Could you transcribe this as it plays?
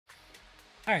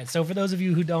All right, so for those of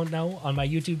you who don't know, on my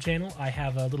YouTube channel, I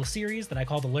have a little series that I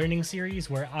call the Learning Series,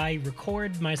 where I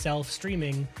record myself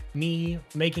streaming me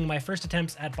making my first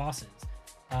attempts at bosses.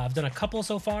 I've done a couple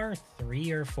so far,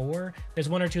 3 or 4. There's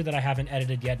 1 or 2 that I haven't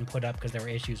edited yet and put up because there were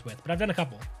issues with, but I've done a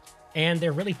couple. And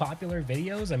they're really popular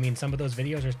videos. I mean, some of those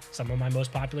videos are some of my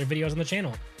most popular videos on the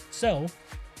channel. So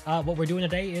what we're doing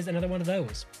today is another one of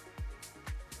those.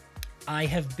 I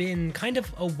have been kind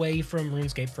of away from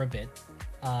RuneScape for a bit.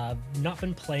 Not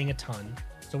been playing a ton,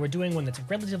 so we're doing one that's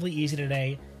relatively easy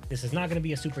today. This is not going to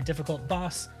be a super difficult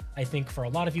boss. I think for a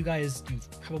lot of you guys, you've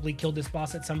probably killed this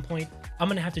boss at some point. I'm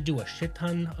going to have to do a shit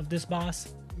ton of this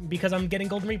boss because I'm getting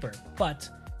Golden Reaper. But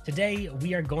today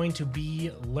we are going to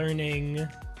be learning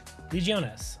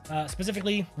Legiones,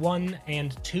 specifically 1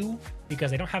 and 2, because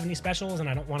they don't have any specials and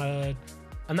I don't want to...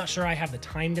 I'm not sure I have the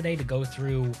time today to go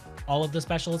through all of the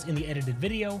specials in the edited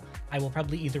video. I will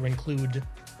probably either include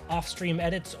off-stream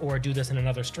edits or do this in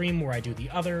another stream where I do the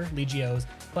other Legios,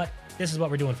 but this is what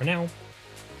we're doing for now.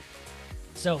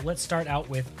 So let's start out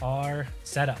with our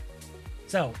setup.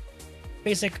 So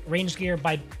basic ranged gear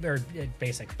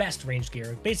basic best ranged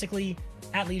gear. Basically,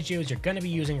 at Legios, you're going to be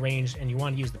using ranged and you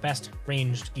want to use the best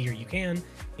ranged gear you can.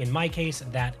 In my case,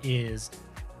 that is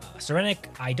Serenic.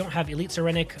 I don't have Elite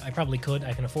Serenic. I probably could.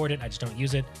 I can afford it. I just don't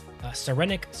use it.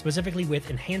 Serenic, specifically with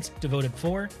Enhanced Devoted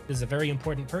 4. This is a very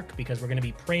important perk because we're going to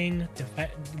be praying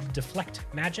deflect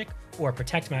magic or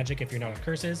protect magic if you're not on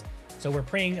curses. So we're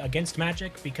praying against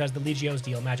magic because the Legios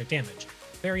deal magic damage.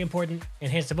 Very important.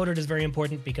 Enhanced Devoted is very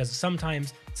important because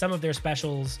sometimes some of their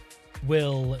specials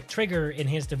will trigger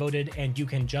Enhanced Devoted and you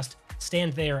can just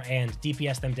stand there and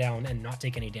DPS them down and not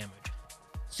take any damage.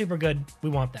 Super good. We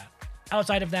want that.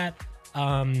 Outside of that,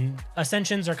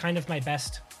 Ascensions are kind of my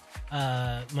best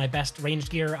ranged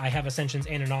gear. I have Ascensions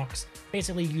and an Ox.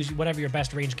 Basically, use whatever your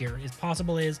best ranged gear is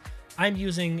possible is. I'm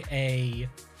using a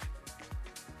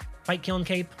Fight Kiln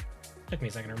Cape. Took me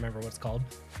a second to remember what it's called.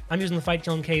 I'm using the Fight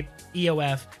Kiln Cape,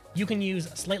 EOF. You can use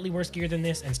slightly worse gear than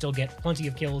this and still get plenty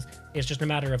of kills. It's just a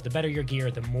matter of the better your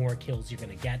gear, the more kills you're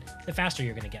going to get, the faster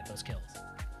you're going to get those kills.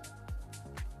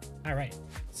 All right,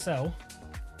 so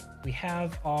we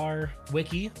have our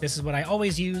wiki. This is what I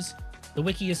always use. The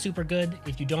wiki is super good.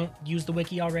 If you don't use the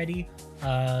wiki already,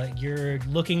 you're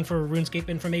looking for RuneScape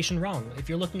information wrong. If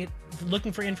you're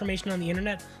looking for information on the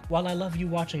internet, while I love you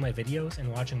watching my videos and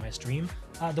watching my stream,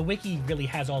 the wiki really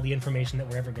has all the information that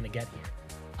we're ever going to get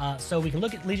here. So we can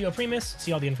look at Legio Primus,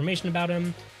 see all the information about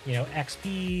him, you know,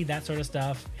 XP, that sort of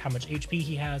stuff, how much HP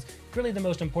he has. Really the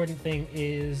most important thing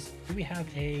is, do we have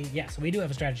a... Yes, we do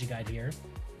have a strategy guide here.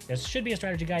 There should be a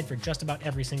strategy guide for just about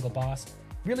every single boss.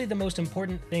 Really, the most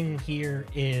important thing here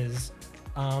is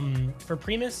for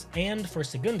Primus and for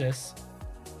Secundus,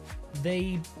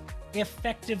 they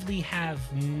effectively have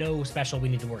no special we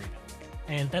need to worry about.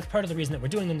 And that's part of the reason that we're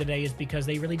doing them today is because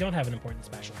they really don't have an important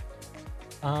special.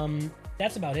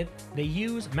 That's about it. They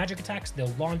use magic attacks.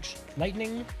 They'll launch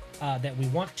lightning that we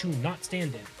want to not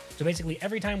stand in. So basically,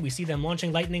 every time we see them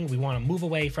launching lightning, we want to move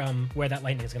away from where that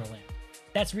lightning is going to land.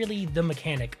 That's really the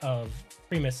mechanic of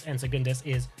Primus and Secundus,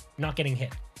 is not getting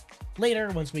hit. Later,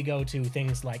 once we go to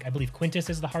things like, I believe Quintus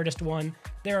is the hardest one,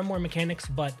 there are more mechanics,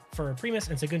 but for Primus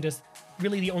and Secundus,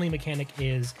 really the only mechanic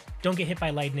is don't get hit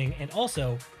by lightning, and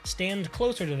also stand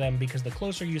closer to them, because the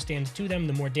closer you stand to them,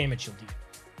 the more damage you'll do.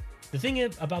 The thing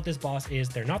about this boss is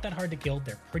they're not that hard to kill,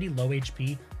 they're pretty low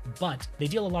HP, but they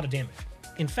deal a lot of damage.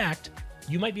 In fact,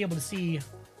 you might be able to see,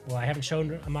 well, I haven't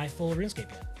shown my full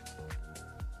RuneScape yet.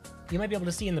 You might be able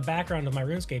to see in the background of my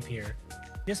RuneScape here,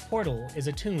 this portal is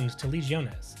attuned to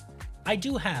Legiones. I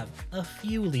do have a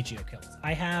few Legio kills.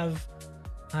 I have,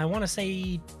 I want to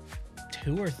say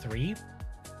 2 or 3.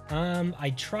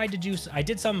 I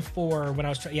did some for when I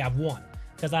was, 1,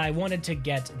 because I wanted to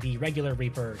get the regular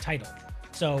Reaper title.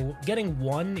 So getting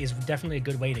 1 is definitely a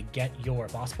good way to get your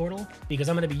boss portal, because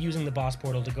I'm going to be using the boss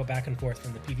portal to go back and forth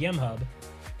from the PVM hub.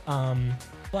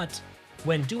 But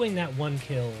when doing that 1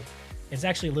 kill, it's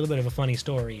actually a little bit of a funny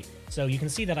story. So you can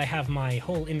see that I have my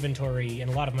whole inventory and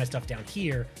a lot of my stuff down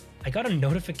here. I got a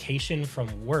notification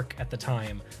from work at the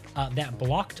time that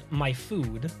blocked my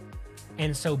food.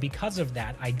 And so because of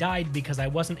that, I died because I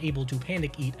wasn't able to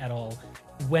panic eat at all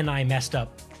when I messed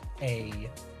up a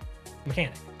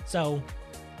mechanic. So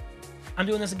I'm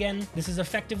doing this again. This is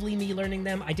effectively me learning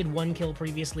them. I did 1 kill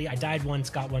previously. I died once,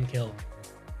 got 1 kill.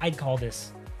 I'd call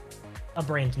this a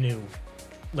brand new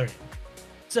learning.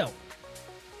 So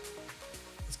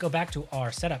let's go back to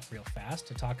our setup real fast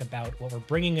to talk about what we're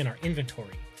bringing in our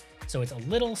inventory. So it's a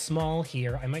little small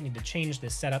here. I might need to change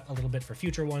this setup a little bit for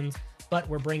future ones. but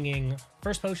we're bringing,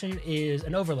 first potion is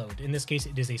an overload. In this case,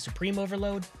 it is a supreme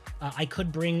overload. I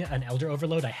could bring an elder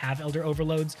overload. I have elder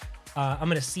overloads. I'm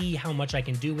going to see how much I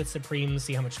can do with supremes,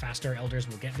 see how much faster elders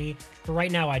will get me. For right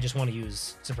now, I just want to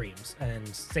use supremes and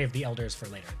save the elders for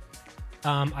later.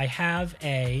 I have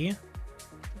a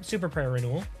super prayer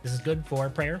renewal. This is good for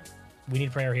prayer. We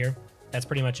need prayer here. That's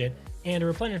pretty much it. And a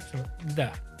replenishment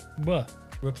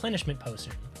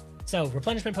potion. So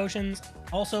replenishment potions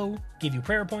also give you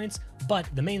prayer points, but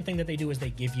the main thing that they do is they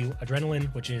give you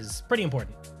adrenaline, which is pretty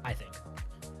important, I think.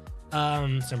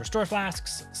 Some restore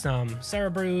flasks, some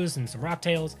cerebrews, and some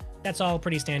rocktails. That's all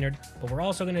pretty standard. What we're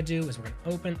also going to do is we're going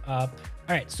to open up.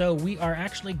 All right, so we are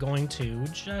actually going to,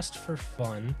 just for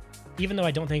fun, even though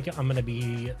I don't think I'm going to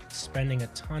be spending a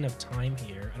ton of time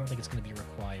here, I don't think it's going to be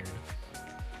required.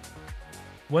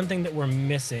 One thing that we're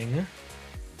missing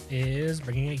is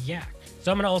bringing a yak.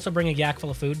 So I'm going to also bring a yak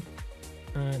full of food.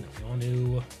 No, we want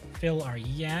to fill our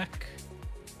yak.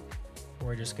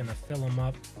 We're just going to fill them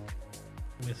up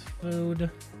with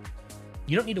food.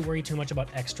 You don't need to worry too much about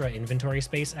extra inventory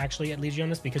space, actually, at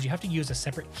Legionis, because you have to use a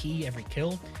separate key every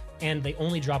kill, and they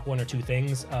only drop 1 or 2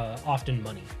 things, often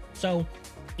money. So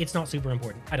it's not super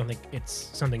important. I don't think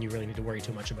it's something you really need to worry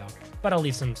too much about, but I'll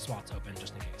leave some slots open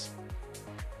just in case.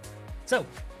 So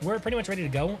we're pretty much ready to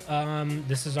go.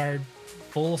 This is our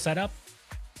full setup.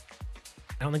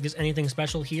 I don't think there's anything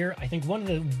special here. I think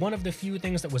one of the few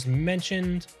things that was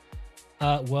mentioned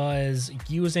was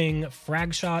using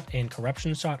frag shot and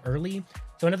corruption shot early.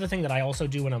 So another thing that I also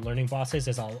do when I'm learning bosses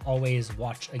is I'll always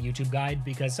watch a YouTube guide,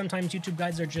 because sometimes YouTube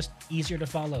guides are just easier to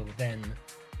follow than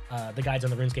the guides on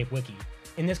the RuneScape wiki.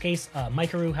 In this case,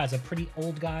 Mikaru has a pretty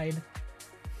old guide,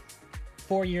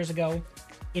 4 years ago.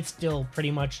 It's still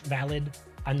pretty much valid.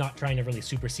 I'm not trying to really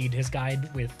supersede his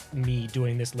guide with me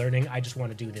doing this learning. I just want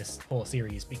to do this whole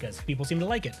series because people seem to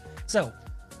like it. So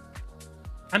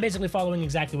I'm basically following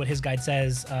exactly what his guide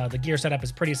says. The gear setup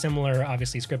is pretty similar.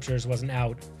 Obviously, Scriptures wasn't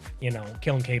out. You know,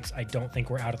 killing capes, I don't think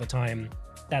were out at the time.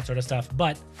 That sort of stuff.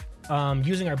 But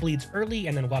using our bleeds early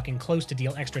and then walking close to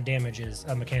deal extra damage is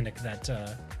a mechanic that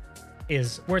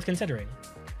is worth considering.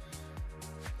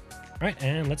 All right,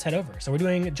 and let's head over. So we're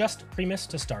doing just Primus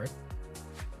to start.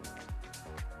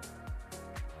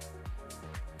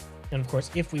 And of course,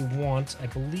 if we want, I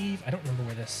believe, I don't remember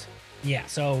where this, yeah,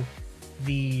 so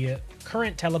the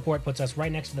current teleport puts us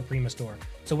right next to the Primus door.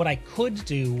 So what I could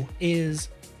do is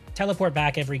teleport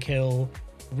back every kill,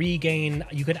 regain,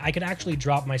 I could actually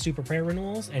drop my super prayer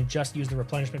renewals and just use the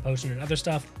replenishment potion and other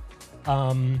stuff.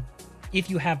 If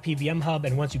you have PVM hub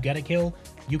and once you get a kill,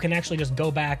 you can actually just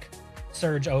go back,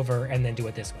 surge over, and then do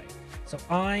it this way. So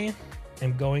I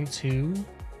am going to,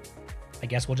 I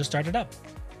guess we'll just start it up.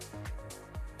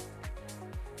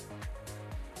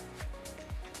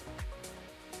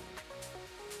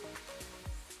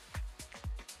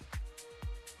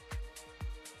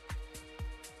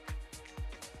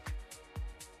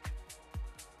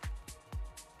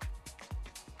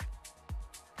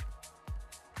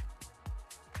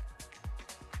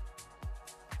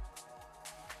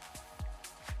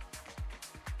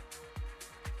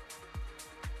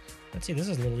 Let's see, this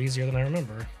is a little easier than I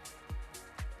remember.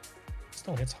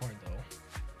 Still hits hard, though.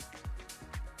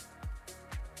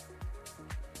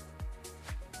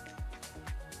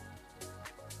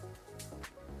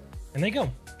 And there you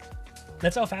go.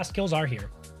 That's how fast kills are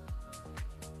here.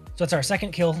 So it's our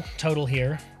second kill total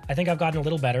here. I think I've gotten a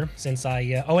little better since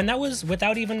I... oh, and that was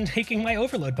without even taking my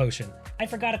overload potion. I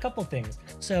forgot a couple things.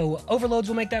 So overloads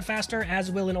will make that faster, as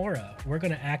will an aura. We're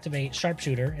going to activate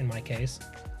Sharpshooter, in my case.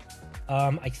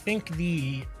 I think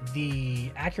the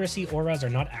accuracy auras are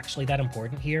not actually that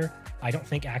important here. I don't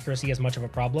think accuracy is much of a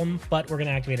problem, but we're going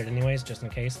to activate it anyways, just in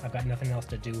case. I've got nothing else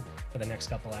to do for the next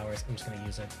couple hours. I'm just going to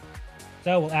use it.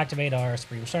 So we'll activate our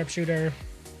Supreme Sharpshooter.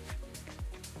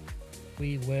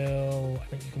 We will... I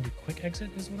think you can do quick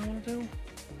exit is what I want to do.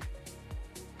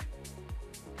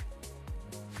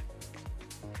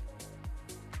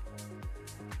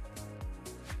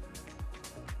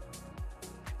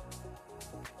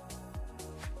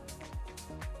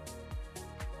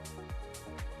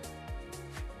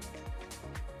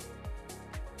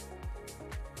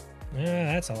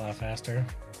 Yeah, that's a lot faster.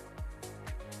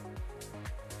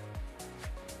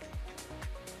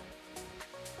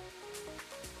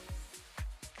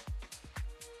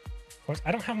 Of course,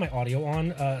 I don't have my audio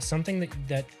on. Something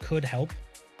that could help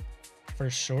for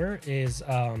sure is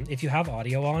if you have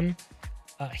audio on,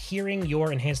 hearing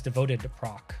your enhanced devoted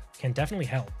proc can definitely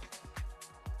help.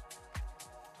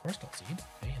 First seed,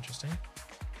 okay, interesting.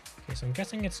 Okay, so I'm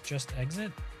guessing it's just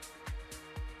exit.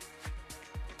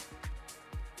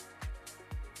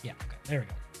 Yeah, okay, there we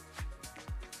go.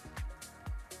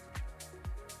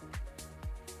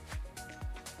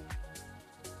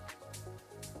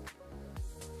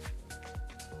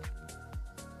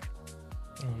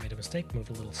 Oh, made a mistake, moved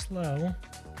a little slow.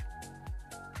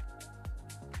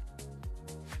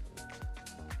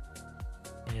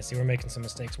 Yeah, see, we're making some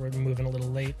mistakes. We're moving a little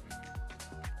late.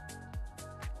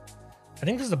 I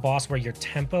think this is a boss where your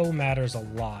tempo matters a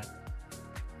lot.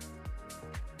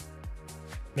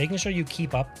 Making sure you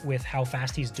keep up with how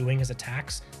fast he's doing his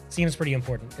attacks seems pretty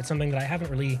important. It's something that I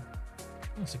haven't really...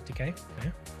 Oh, 60k.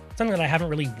 Okay. Something that I haven't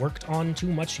really worked on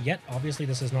too much yet. Obviously,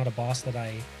 this is not a boss that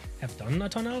I have done a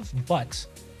ton of, but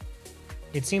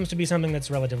it seems to be something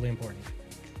that's relatively important.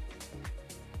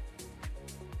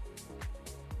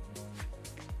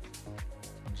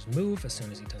 I'll just move as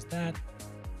soon as he does that.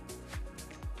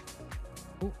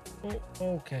 Oh,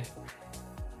 okay.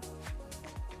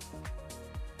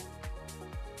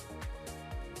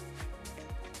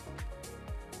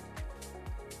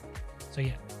 So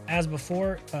yeah, as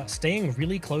before, staying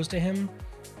really close to him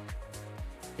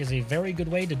is a very good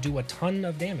way to do a ton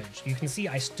of damage. You can see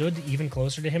I stood even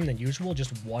closer to him than usual,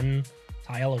 just one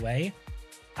tile away.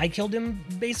 I killed him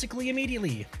basically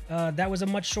immediately. That was a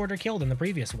much shorter kill than the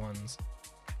previous ones.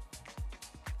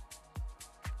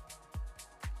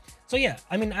 So yeah,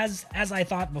 I mean, as I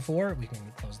thought before, we can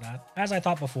close that. As I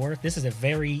thought before, this is a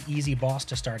very easy boss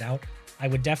to start out. I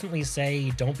would definitely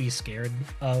say don't be scared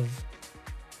of...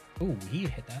 Ooh, he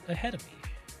hit that ahead of me.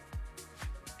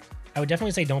 I would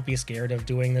definitely say don't be scared of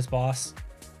doing this boss.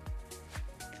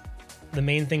 The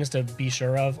main things to be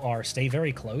sure of are stay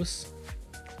very close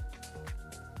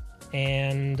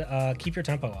and keep your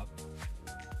tempo up.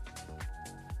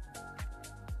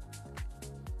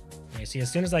 Okay, see,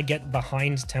 as soon as I get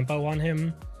behind tempo on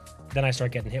him, then I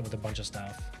start getting hit with a bunch of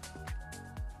stuff.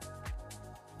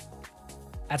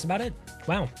 That's about it.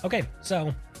 Wow. Okay,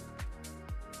 so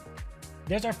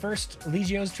there's our first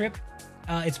Legio's trip.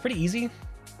 It's pretty easy.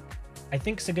 I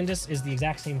think Secundus is the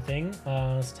exact same thing.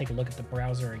 Let's take a look at the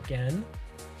browser again.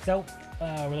 So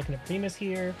we're looking at Primus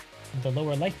here. The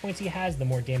lower life points he has, the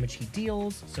more damage he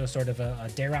deals. So sort of a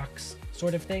Darox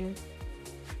sort of thing.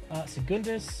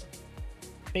 Secundus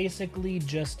basically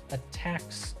just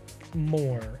attacks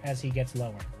more as he gets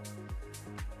lower.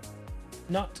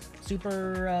 Not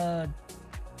super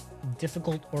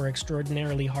difficult or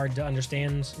extraordinarily hard to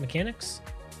understand mechanics.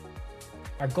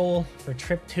 Our goal for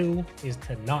trip 2 is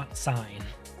to not sign.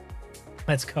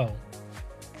 Let's go.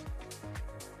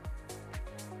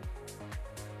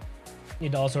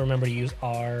 Need to also remember to use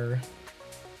our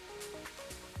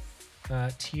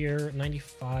tier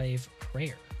 95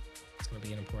 prayer. It's going to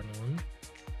be an important one.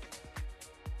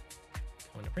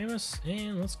 Going to Primus,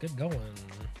 and let's get going.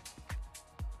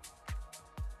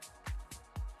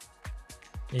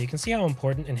 Yeah, you can see how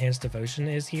important Enhanced Devotion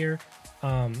is here.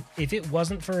 If it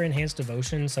wasn't for Enhanced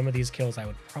Devotion, some of these kills I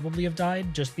would probably have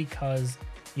died, just because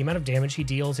the amount of damage he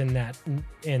deals in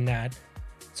that.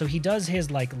 So he does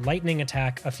his like lightning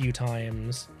attack a few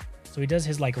times. So he does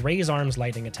his like raise arms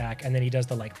lightning attack, and then he does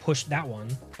the like push, that one.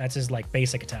 That's his like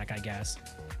basic attack, I guess.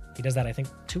 He does that I think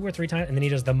 2 or 3 times, and then he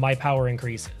does the my power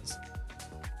increases.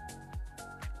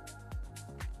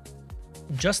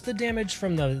 Just the damage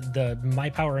from the my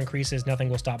power increases, nothing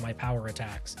will stop my power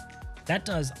attacks. That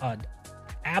does an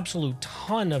absolute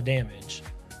ton of damage.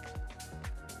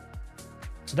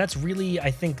 So that's really,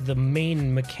 I think, the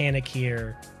main mechanic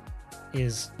here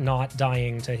is not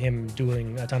dying to him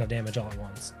doing a ton of damage all at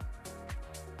once.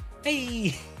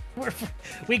 Hey,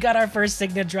 we got our first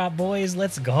Signet drop, boys.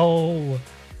 Let's go.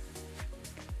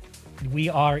 We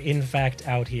are, in fact,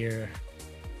 out here.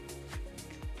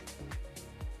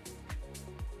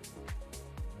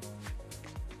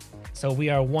 So we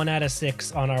are 1 out of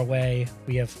 6 on our way.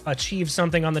 We have achieved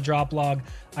something on the drop log.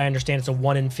 I understand it's a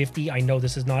 1 in 50. I know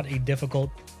this is not a difficult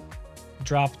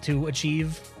drop to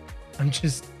achieve. I'm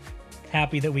just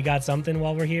happy that we got something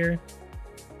while we're here.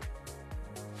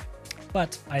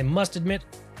 But I must admit,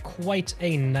 quite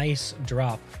a nice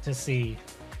drop to see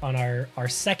on our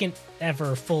second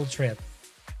ever full trip.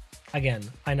 Again,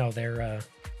 I know they're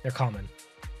common,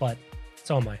 but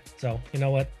so am I. So you know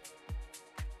what?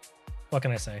 What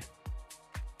can I say?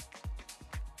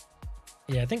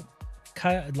 Yeah, I think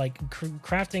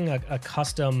crafting a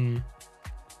custom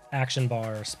action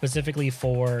bar specifically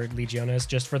for Legiones,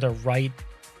 just for the right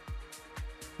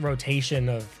rotation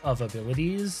of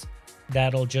abilities,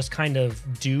 that'll just kind of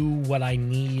do what I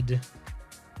need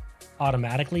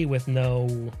automatically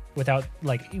without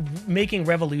like making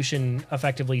Revolution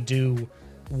effectively do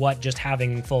what just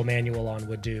having full manual on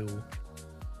would do.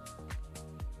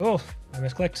 Oh, I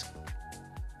misclicked.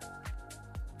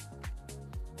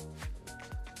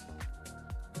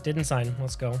 Didn't sign.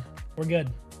 Let's go. We're good.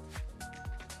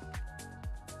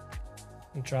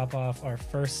 Drop off our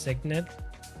first Signet.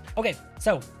 Okay,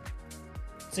 so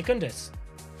Secundus.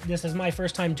 this is my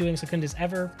first time doing Secundus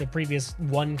ever. The previous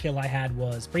one kill I had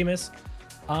was Primus.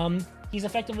 He's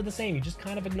effective with the same. You just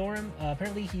kind of ignore him.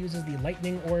 Apparently he uses the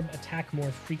lightning orb attack more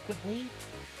frequently.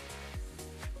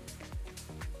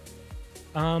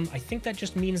 I think that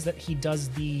just means that he does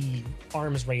the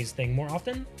arms raise thing more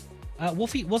often. We'll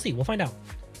see. We'll find out.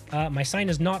 My sign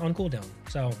is not on cooldown,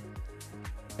 so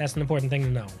that's an important thing to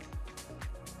know.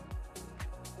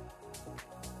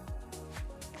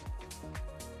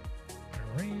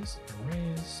 Raise.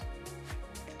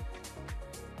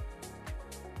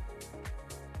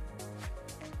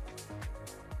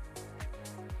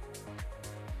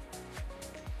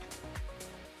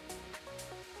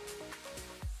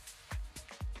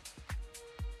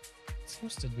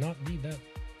 Seems to not be that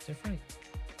different.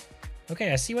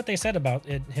 Okay, I see what they said about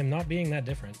him not being that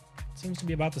different. Seems to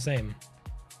be about the same.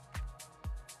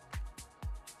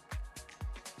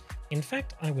 In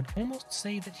fact, I would almost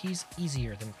say that he's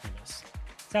easier than Primus.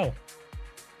 So,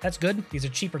 that's good. These are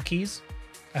cheaper keys.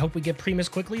 I hope we get Primus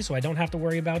quickly so I don't have to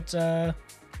worry about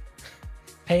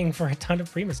paying for a ton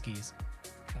of Primus keys.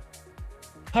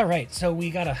 All right, so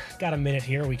we got a minute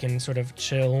here. We can sort of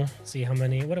chill, see how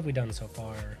many. What have we done so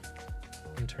far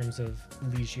in terms of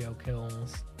Legio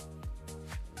kills?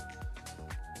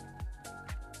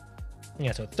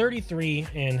 Yeah, so 33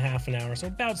 in half an hour, so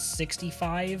about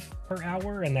 65 per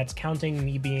hour, and that's counting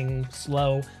me being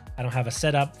slow. I don't have a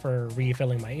setup for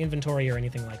refilling my inventory or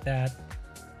anything like that.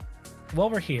 While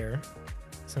we're here,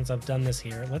 since I've done this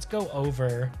here, let's go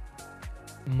over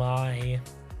my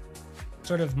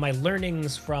my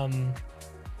learnings from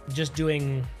just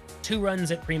doing 2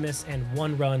 runs at Primus and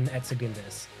 1 run at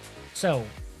Secundus. So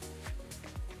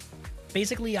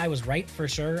basically I was right for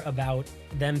sure about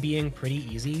them being pretty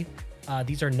easy.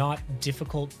 These are not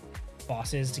difficult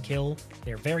bosses to kill.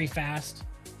 They're very fast.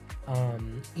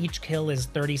 Each kill is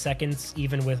 30 seconds,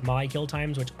 even with my kill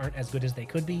times, which aren't as good as they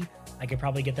could be. I could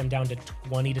probably get them down to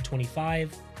 20 to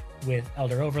 25 with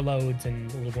Elder Overloads and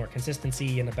a little more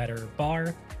consistency and a better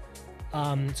bar.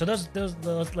 So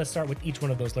let's start with each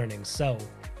one of those learnings. So,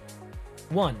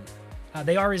 1,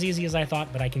 they are as easy as I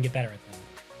thought, but I can get better at them.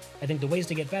 I think the ways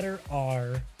to get better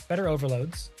are better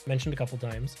overloads, mentioned a couple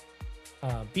times.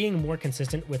 Being more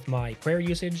consistent with my prayer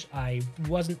usage. I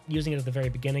wasn't using it at the very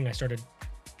beginning. I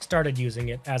started using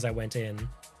it as I went in.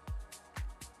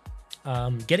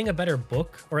 Getting a better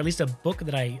book, or at least a book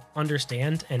that I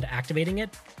understand, and activating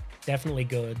it, definitely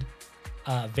good.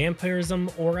 Vampirism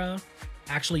aura,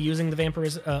 actually using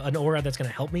the an aura that's going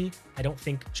to help me. I don't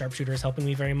think Sharpshooter is helping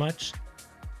me very much.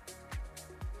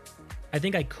 I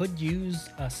think I could use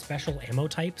special ammo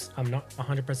types. I'm not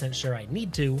 100% sure I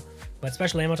need to, but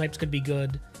special ammo types could be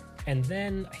good. And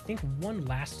then I think one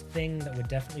last thing that would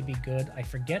definitely be good. I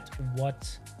forget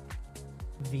what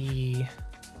the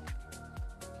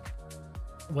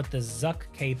Zuck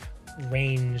Cape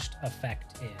ranged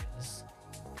effect is.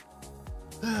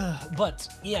 But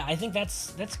yeah, I think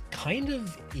that's kind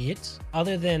of it.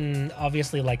 Other than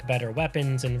obviously like better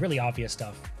weapons and really obvious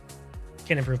stuff.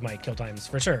 Can improve my kill times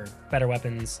for sure. Better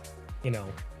weapons, you know,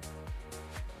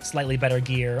 slightly better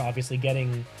gear. Obviously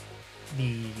getting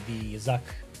the Zuck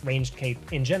ranged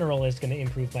cape in general is going to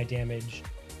improve my damage.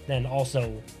 Then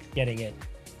also getting it,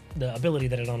 the ability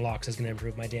that it unlocks is going to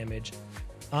improve my damage.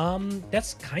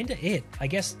 That's kind of it. I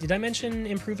guess, did I mention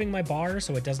improving my bar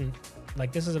so it doesn't,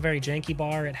 like, this is a very janky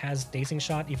bar. It has Dacing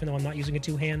Shot even though I'm not using a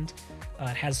 2-hand.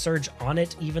 It has Surge on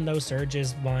it even though Surge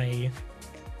is my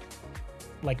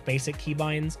like basic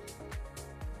keybinds.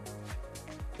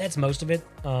 That's most of it.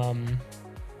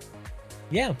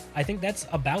 Yeah, I think that's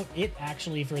about it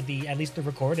actually for at least the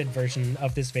recorded version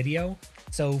of this video.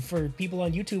 So for people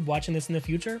on YouTube watching this in the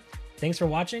future, thanks for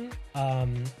watching.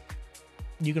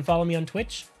 You can follow me on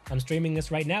Twitch. I'm streaming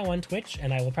this right now on Twitch,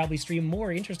 and I will probably stream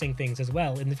more interesting things as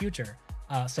well in the future.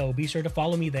 So be sure to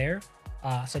follow me there.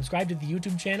 Subscribe to the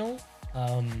YouTube channel.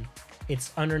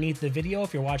 It's underneath the video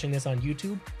if you're watching this on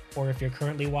YouTube, or if you're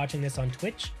currently watching this on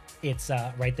Twitch, it's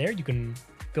right there. You can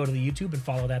go to the YouTube and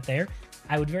follow that there.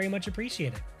 I would very much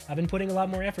appreciate it. I've been putting a lot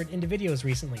more effort into videos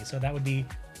recently, so that would be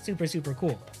super, super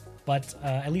cool. But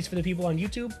at least for the people on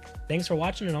YouTube, thanks for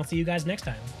watching, and I'll see you guys next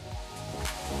time.